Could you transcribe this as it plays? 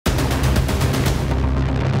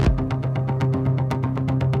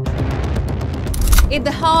In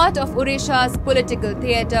the heart of Odisha's political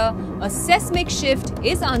theatre, a seismic shift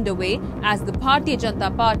is underway as the Bharatiya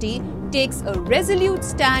Janata Party takes a resolute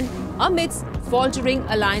stand amidst faltering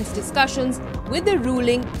alliance discussions with the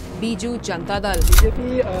ruling Biju Janata Dal.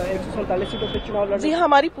 BJP 147 सीटों पे चुनाव लड़ रही है।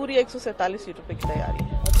 हमारी पूरी 147 सीटों पे की तैयारी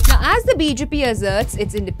है। Now, as the BJP asserts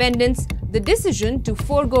its independence, the decision to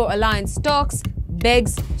forego alliance talks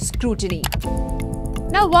begs scrutiny.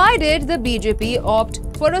 Now, why did the BJP opt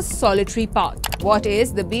for a solitary path? What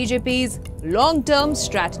is the BJP's long-term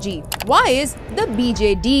strategy? Why is the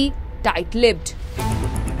BJD tight-lipped?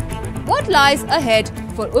 What lies ahead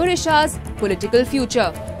for Odisha's political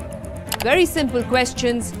future? Very simple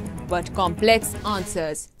questions, but complex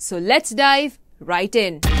answers. So let's dive right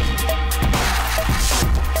in.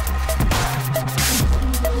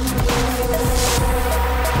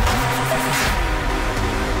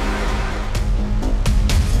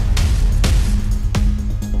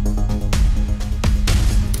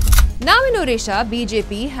 Now in Odisha,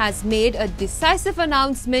 BJP has made a decisive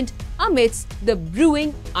announcement amidst the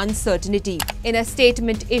brewing uncertainty. In a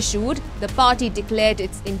statement issued, the party declared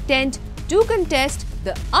its intent to contest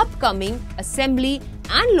the upcoming Assembly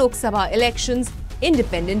and Lok Sabha elections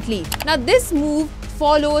independently. Now this move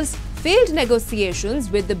follows failed negotiations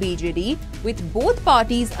with the BJD, with both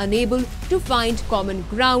parties unable to find common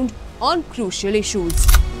ground on crucial issues.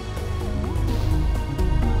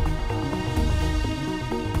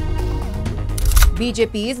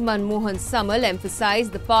 BJP's Manmohan Samal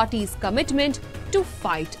emphasized the party's commitment to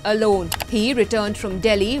fight alone. He returned from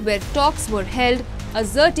Delhi where talks were held,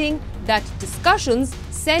 asserting that discussions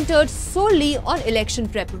centered solely on election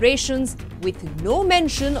preparations with no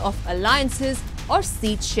mention of alliances or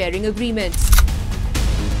seat-sharing agreements.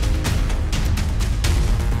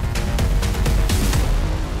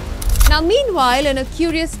 Now, meanwhile, in a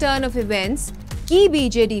curious turn of events, key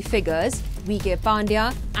BJD figures V.K.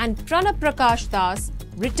 Pandya and Pranab Prakash Das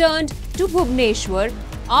returned to Bhubaneswar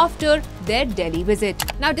after their Delhi visit.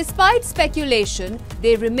 Now, despite speculation,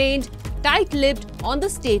 they remained tight-lipped on the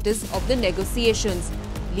status of the negotiations,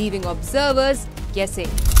 leaving observers guessing.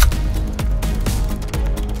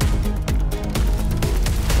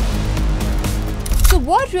 So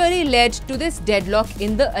what really led to this deadlock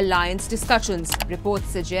in the alliance discussions? Reports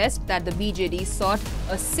suggest that the BJD sought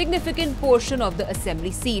a significant portion of the assembly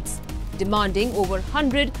seats, demanding over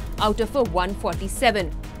 100 out of a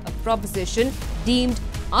 147, a proposition deemed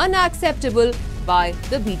unacceptable by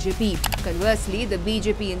the BJP. Conversely, the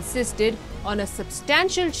BJP insisted on a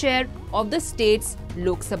substantial share of the state's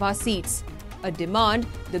Lok Sabha seats, a demand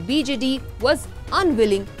the BJD was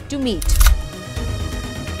unwilling to meet.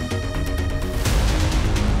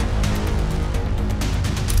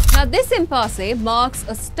 Now, this impasse marks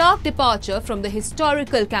a stark departure from the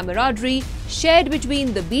historical camaraderie shared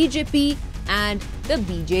between the BJP and the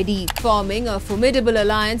BJD. Forming a formidable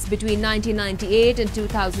alliance between 1998 and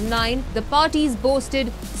 2009, the parties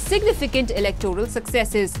boasted significant electoral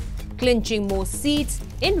successes, clinching most seats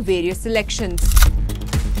in various elections.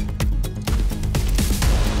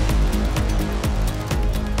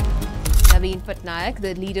 Modi-Patnaik,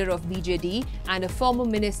 the leader of BJD and a former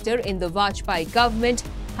minister in the Vajpayee government,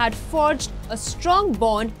 had forged a strong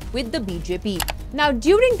bond with the BJP. Now,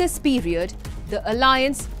 during this period, the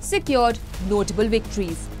alliance secured notable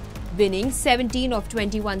victories, winning 17 of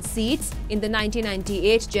 21 seats in the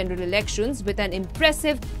 1998 general elections with an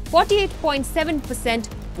impressive 48.7%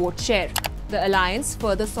 vote share. The alliance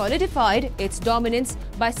further solidified its dominance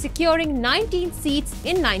by securing 19 seats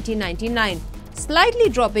in 1999, slightly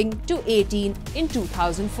dropping to 18 in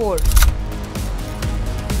 2004.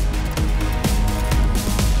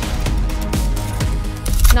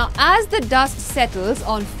 Now, as the dust settles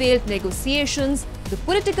on failed negotiations, the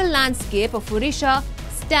political landscape of Odisha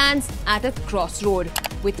stands at a crossroad.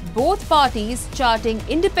 With both parties charting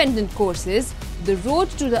independent courses, the road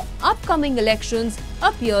to the upcoming elections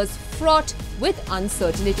appears fraught with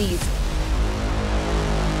uncertainties.